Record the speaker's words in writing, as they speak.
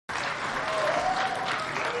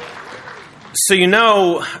So,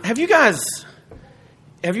 have you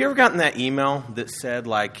ever gotten that email that said,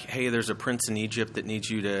 like, hey, there's a prince in Egypt that needs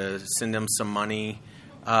you to send him some money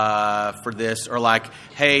for this? Or like,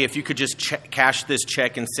 hey, if you could just cash this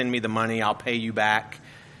check and send me the money, I'll pay you back.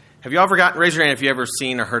 Have you ever raise your hand if you ever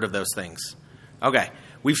seen or heard of those things? Okay.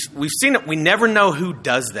 We've seen it. We never know who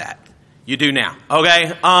does that. You do now.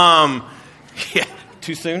 Okay. Yeah.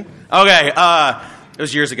 Too soon? Okay. It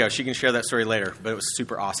was years ago. She can share that story later, but it was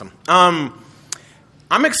super awesome.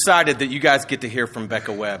 I'm excited that you guys get to hear from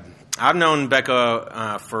Becca Webb. I've known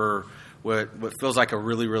Becca for what feels like a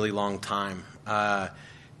really, really long time.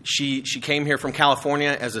 She came here from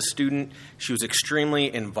California as a student. She was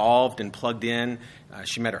extremely involved and plugged in.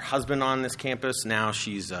 She met her husband on this campus. Now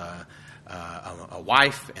she's a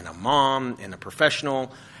wife and a mom and a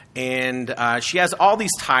professional. And she has all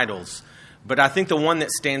these titles. But I think the one that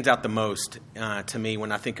stands out the most to me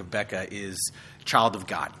when I think of Becca is child of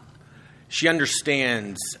God. She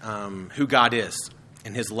understands who God is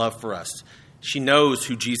and his love for us. She knows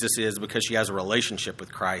who Jesus is because she has a relationship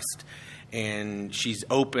with Christ. And she's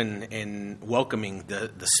open and welcoming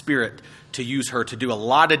the Spirit to use her to do a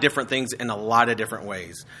lot of different things in a lot of different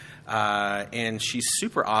ways. And she's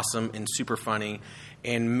super awesome and super funny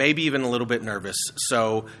and maybe even a little bit nervous.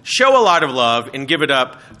 So show a lot of love and give it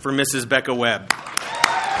up for Mrs. Becca Webb.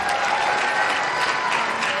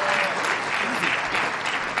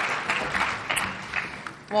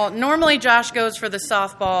 Well, normally Josh goes for the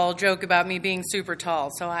softball joke about me being super tall,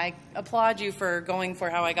 so I applaud you for going for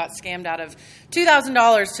how I got scammed out of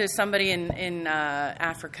 $2,000 to somebody in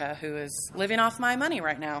Africa who is living off my money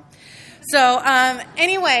right now. So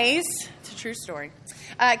anyways, it's a true story.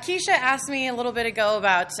 Keisha asked me a little bit ago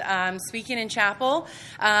about speaking in chapel,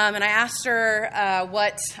 and I asked her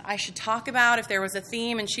what I should talk about, if there was a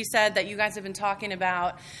theme, and she said that you guys have been talking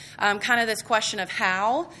about kind of this question of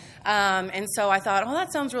how. And so I thought, oh,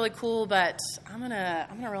 that sounds really cool, but I'm gonna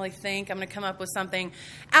really think. I'm gonna come up with something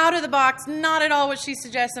out of the box, not at all what she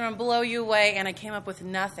suggested. I'm gonna blow you away, and I came up with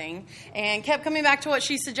nothing, and kept coming back to what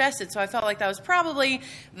she suggested. So I felt like that was probably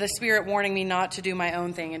the Spirit warning me not to do my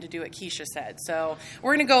own thing and to do what Keisha said. So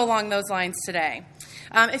we're gonna go along those lines today.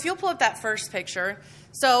 If you'll pull up that first picture.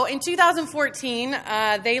 So in 2014,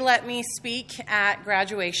 they let me speak at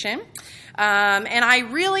graduation. And I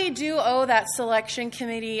really do owe that selection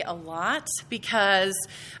committee a lot because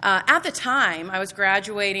at the time I was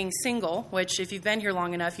graduating single, which if you've been here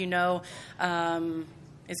long enough, you know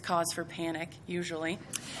is cause for panic usually.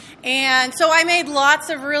 And so I made lots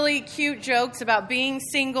of really cute jokes about being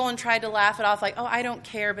single and tried to laugh it off like, oh, I don't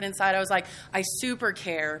care. But inside I was like, I super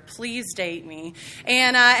care. Please date me.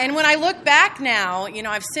 And when I look back now,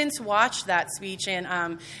 I've since watched that speech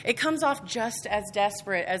and it comes off just as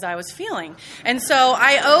desperate as I was feeling. And so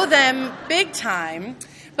I owe them big time.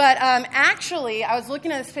 But actually, I was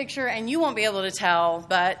looking at this picture, and you won't be able to tell,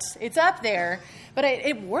 but it's up there. But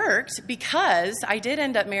it worked because I did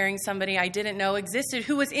end up marrying somebody I didn't know existed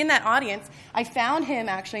who was in that audience. I found him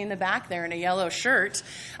actually in the back there in a yellow shirt.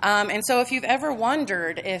 And so if you've ever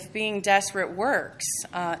wondered if being desperate works,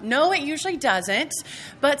 no, it usually doesn't.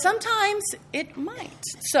 But sometimes it might.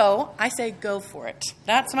 So I say go for it.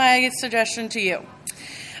 That's my suggestion to you.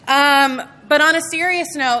 But on a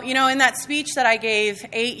serious note, in that speech that I gave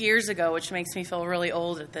 8 years ago, which makes me feel really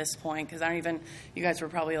old at this point because you guys were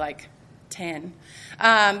probably like 10.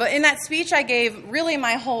 But in that speech I gave, really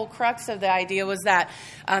my whole crux of the idea was that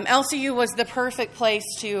LCU was the perfect place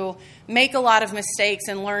to make a lot of mistakes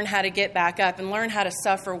and learn how to get back up and learn how to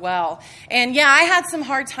suffer well. And yeah, I had some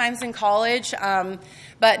hard times in college,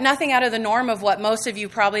 but nothing out of the norm of what most of you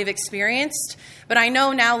probably have experienced. But I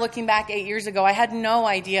know now, looking back 8 years ago, I had no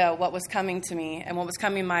idea what was coming to me and what was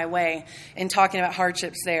coming my way in talking about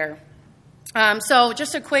hardships there. So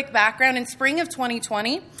just a quick background. In spring of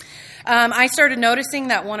 2020, I started noticing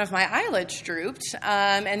that one of my eyelids drooped,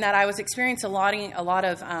 and that I was experiencing a lot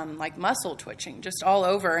of muscle twitching just all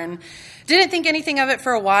over, and didn't think anything of it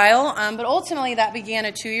for a while. But ultimately, that began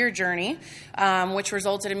a 2-year journey, which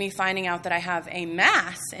resulted in me finding out that I have a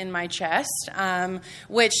mass in my chest,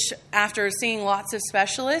 which, after seeing lots of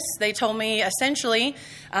specialists, they told me essentially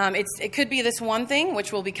it could be this one thing,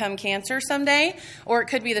 which will become cancer someday, or it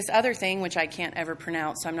could be this other thing, which I can't ever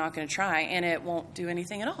pronounce, so I'm not going to try, and it won't do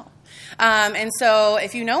anything at all. And so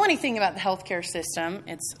if you know anything about the healthcare system,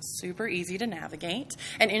 it's super easy to navigate,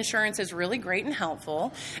 and insurance is really great and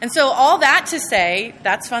helpful. And so all that to say,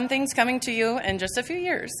 that's fun things coming to you in just a few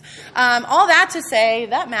years. All that to say,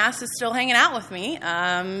 that mass is still hanging out with me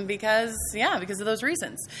because of those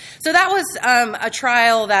reasons. So that was a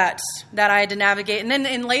trial that I had to navigate. And then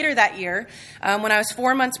in later that year, when I was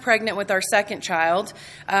 4 months pregnant with our second child,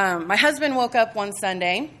 my husband woke up one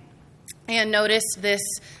Sunday and noticed this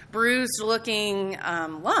bruised-looking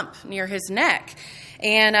lump near his neck.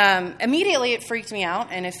 And immediately it freaked me out.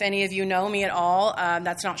 And if any of you know me at all,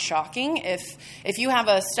 that's not shocking. If you have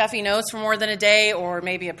a stuffy nose for more than a day, or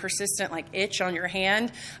maybe a persistent itch on your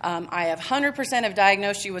hand, I have 100% have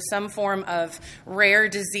diagnosed you with some form of rare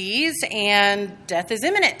disease, and death is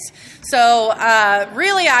imminent. So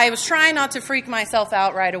really, I was trying not to freak myself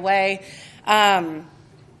out right away.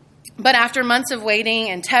 But after months of waiting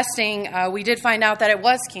and testing, we did find out that it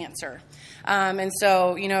was cancer. And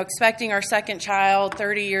so, expecting our second child,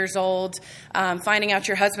 30 years old, finding out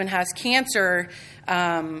your husband has cancer,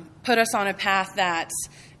 put us on a path that,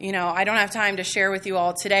 I don't have time to share with you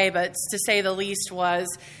all today, but to say the least was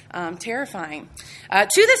terrifying. To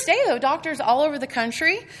this day, though, doctors all over the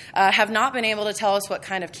country have not been able to tell us what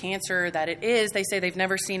kind of cancer that it is. They say they've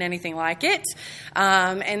never seen anything like it,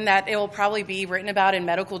 and that it will probably be written about in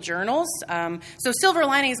medical journals. So silver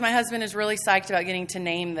lining is my husband is really psyched about getting to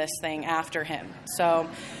name this thing after him. So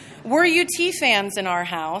we're UT fans in our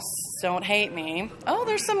house. Don't hate me. Oh,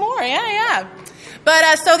 there's some more. Yeah.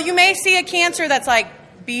 But so you may see a cancer that's like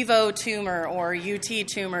Bevo tumor or UT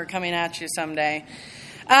tumor coming at you someday.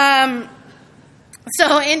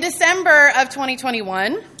 So in December of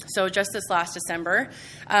 2021, so just this last December,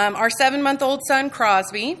 our 7-month-old son,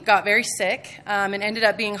 Crosby, got very sick and ended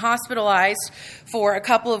up being hospitalized for a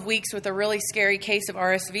couple of weeks with a really scary case of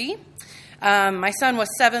RSV. My son was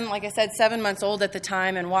 7 months old at the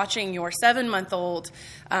time, and watching your 7-month-old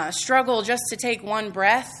struggle just to take one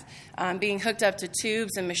breath, being hooked up to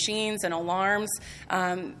tubes and machines and alarms,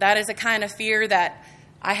 that is a kind of fear that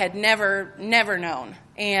I had never known.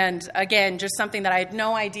 And again, just something that I had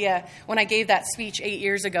no idea when I gave that speech 8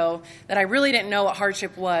 years ago, that I really didn't know what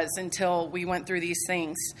hardship was until we went through these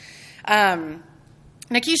things.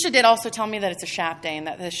 Nikisha did also tell me that it's a SHAP day and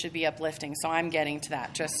that this should be uplifting, so I'm getting to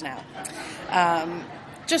that just now.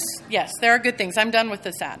 Yes, there are good things. I'm done with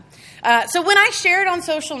the sad. So when I shared on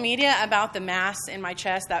social media about the mass in my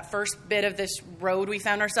chest, that first bit of this road we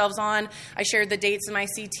found ourselves on, I shared the dates of my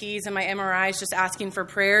CTs and my MRIs, just asking for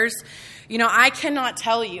prayers. I cannot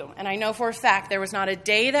tell you, and I know for a fact there was not a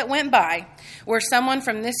day that went by where someone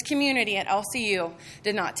from this community at LCU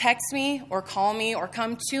did not text me or call me or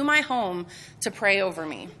come to my home to pray over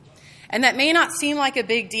me. And that may not seem like a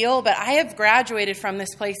big deal, but I have graduated from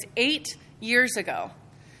this place 8 years ago.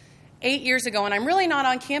 8 years ago, and I'm really not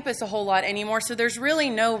on campus a whole lot anymore, so there's really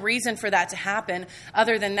no reason for that to happen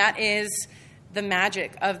other than that is the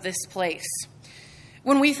magic of this place.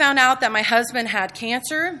 When we found out that my husband had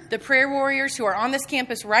cancer, the prayer warriors who are on this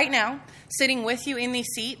campus right now, sitting with you in these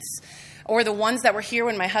seats, or the ones that were here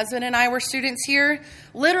when my husband and I were students here,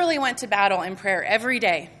 literally went to battle in prayer every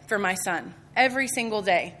day for my son. Every single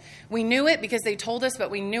day. We knew it because they told us, but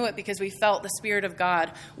we knew it because we felt the Spirit of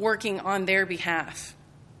God working on their behalf.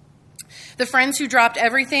 The friends who dropped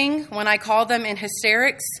everything when I called them in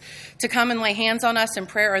hysterics to come and lay hands on us in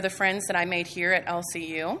prayer are the friends that I made here at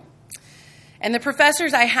LCU. And the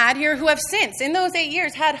professors I had here who have since, in those 8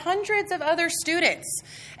 years, had hundreds of other students.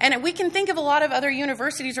 And we can think of a lot of other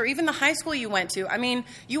universities or even the high school you went to. I mean,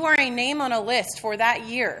 you are a name on a list for that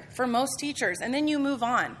year for most teachers, and then you move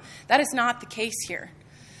on. That is not the case here.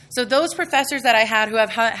 So those professors that I had who have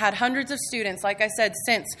had hundreds of students, like I said,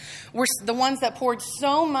 since, were the ones that poured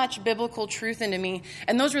so much biblical truth into me.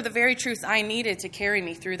 And those were the very truths I needed to carry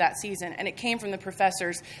me through that season. And it came from the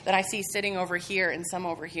professors that I see sitting over here and some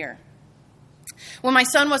over here. When my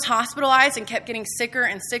son was hospitalized and kept getting sicker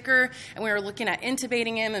and sicker, and we were looking at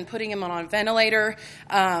intubating him and putting him on a ventilator,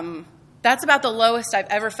 that's about the lowest I've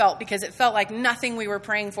ever felt because it felt like nothing we were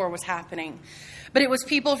praying for was happening. But it was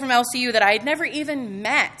people from LCU that I had never even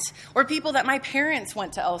met, or people that my parents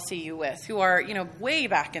went to LCU with, who are, way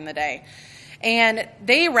back in the day. And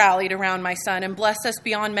they rallied around my son and blessed us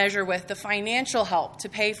beyond measure with the financial help to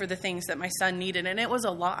pay for the things that my son needed, and it was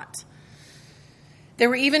a lot. There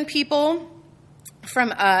were even people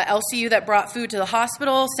from LCU that brought food to the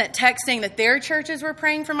hospital, sent texts saying that their churches were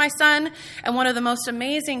praying for my son. And one of the most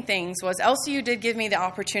amazing things was LCU did give me the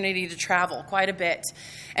opportunity to travel quite a bit.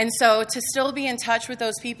 And so to still be in touch with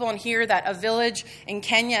those people and hear that a village in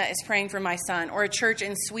Kenya is praying for my son, or a church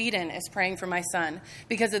in Sweden is praying for my son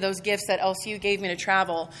because of those gifts that LCU gave me to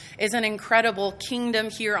travel, is an incredible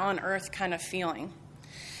kingdom here on earth kind of feeling.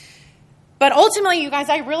 But ultimately, you guys,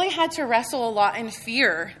 I really had to wrestle a lot in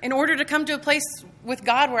fear in order to come to a place with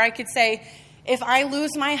God where I could say, if I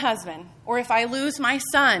lose my husband or if I lose my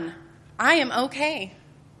son, I am okay.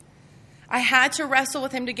 I had to wrestle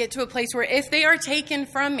with him to get to a place where if they are taken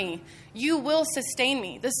from me, you will sustain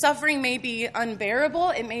me. The suffering may be unbearable,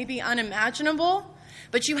 it may be unimaginable,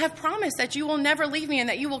 but you have promised that you will never leave me and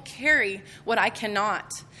that you will carry what I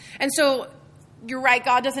cannot. And so you're right,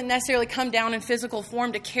 God doesn't necessarily come down in physical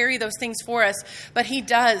form to carry those things for us, but he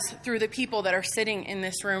does through the people that are sitting in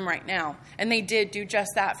this room right now. And they did do just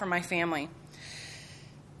that for my family.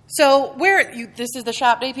 So this is the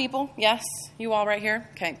shop day people? Yes? You all right here?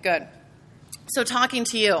 Okay, good. So talking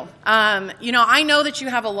to you, I know that you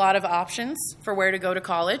have a lot of options for where to go to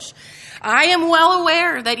college. I am well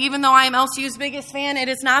aware that even though I am LCU's biggest fan, it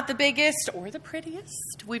is not the biggest or the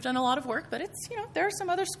prettiest. We've done a lot of work, but it's, there are some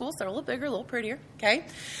other schools that are a little bigger, a little prettier, okay?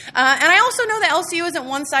 And I also know that LCU isn't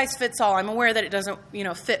one size fits all. I'm aware that it doesn't,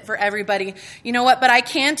 fit for everybody. You know what? But I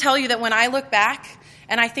can tell you that when I look back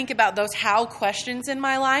and I think about those how questions in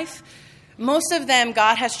my life, most of them,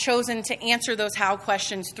 God has chosen to answer those how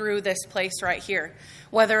questions through this place right here,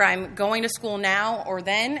 whether I'm going to school now or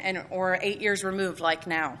then, or 8 years removed like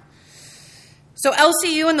now. So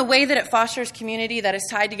LCU, in the way that it fosters community that is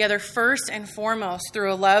tied together first and foremost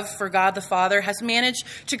through a love for God the Father, has managed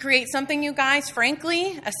to create something, you guys,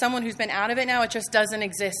 frankly, as someone who's been out of it now, it just doesn't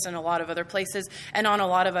exist in a lot of other places and on a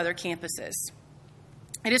lot of other campuses.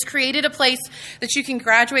 It has created a place that you can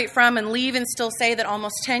graduate from and leave and still say that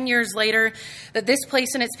almost 10 years later, that this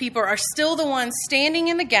place and its people are still the ones standing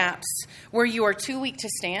in the gaps where you are too weak to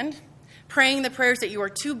stand, praying the prayers that you are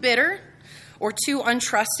too bitter or too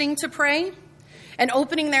untrusting to pray, and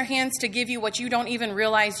opening their hands to give you what you don't even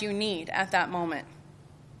realize you need at that moment.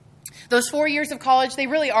 Those 4 years of college, they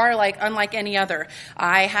really are unlike any other.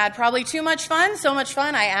 I had probably too much fun, so much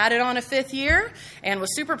fun, I added on a 5th year and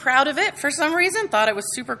was super proud of it for some reason, thought it was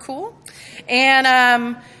super cool.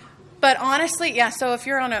 And, but honestly, so if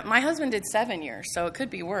you're my husband did 7 years, so it could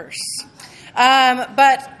be worse.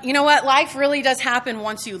 But you know what? Life really does happen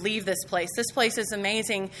once you leave this place. This place is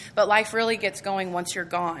amazing, but life really gets going once you're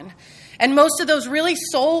gone. And most of those really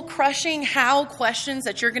soul-crushing how questions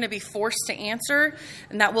that you're going to be forced to answer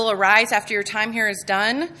and that will arise after your time here is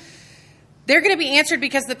done, they're going to be answered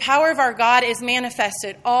because the power of our God is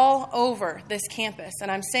manifested all over this campus.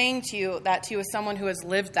 And I'm saying to you that to you as someone who has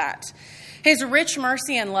lived that. His rich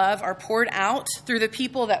mercy and love are poured out through the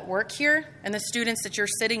people that work here and the students that you're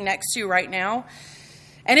sitting next to right now.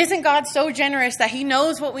 And isn't God so generous that he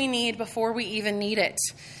knows what we need before we even need it?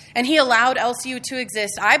 And he allowed LCU to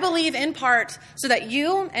exist, I believe, in part so that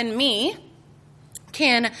you and me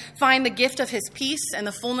can find the gift of his peace and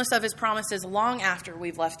the fullness of his promises long after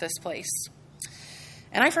we've left this place.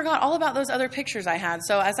 And I forgot all about those other pictures I had.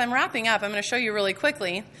 So as I'm wrapping up, I'm going to show you really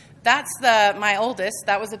quickly. That's my oldest.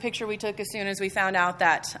 That was a picture we took as soon as we found out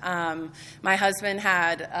that my husband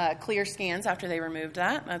had clear scans after they removed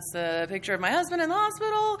that. That's the picture of my husband in the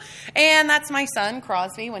hospital. And that's my son,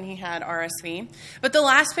 Crosby, when he had RSV. But the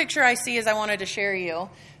last picture I see is I wanted to share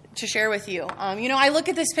with you. I look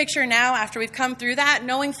at this picture now after we've come through that,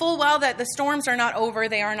 knowing full well that the storms are not over,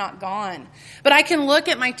 they are not gone. But I can look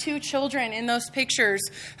at my 2 children in those pictures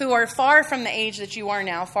who are far from the age that you are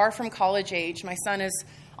now, far from college age. My son is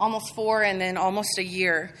almost 4 and then almost a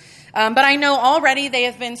year. But I know already they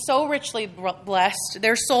have been so richly blessed.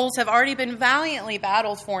 Their souls have already been valiantly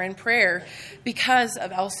battled for in prayer because of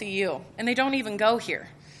LCU. And they don't even go here.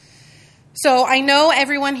 So I know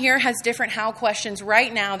everyone here has different how questions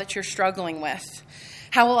right now that you're struggling with.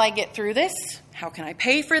 How will I get through this? How can I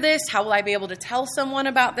pay for this? How will I be able to tell someone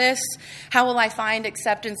about this? How will I find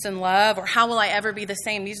acceptance and love? Or how will I ever be the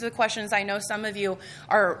same? These are the questions I know some of you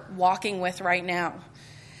are walking with right now.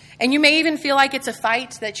 And you may even feel like it's a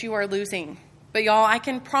fight that you are losing. But y'all, I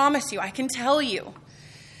can promise you, I can tell you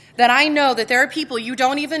that I know that there are people you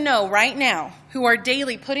don't even know right now who are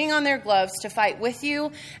daily putting on their gloves to fight with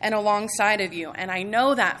you and alongside of you. And I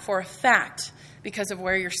know that for a fact because of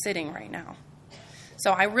where you're sitting right now.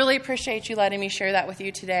 So I really appreciate you letting me share that with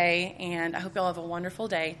you today. And I hope you'll have a wonderful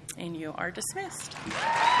day. And you are dismissed.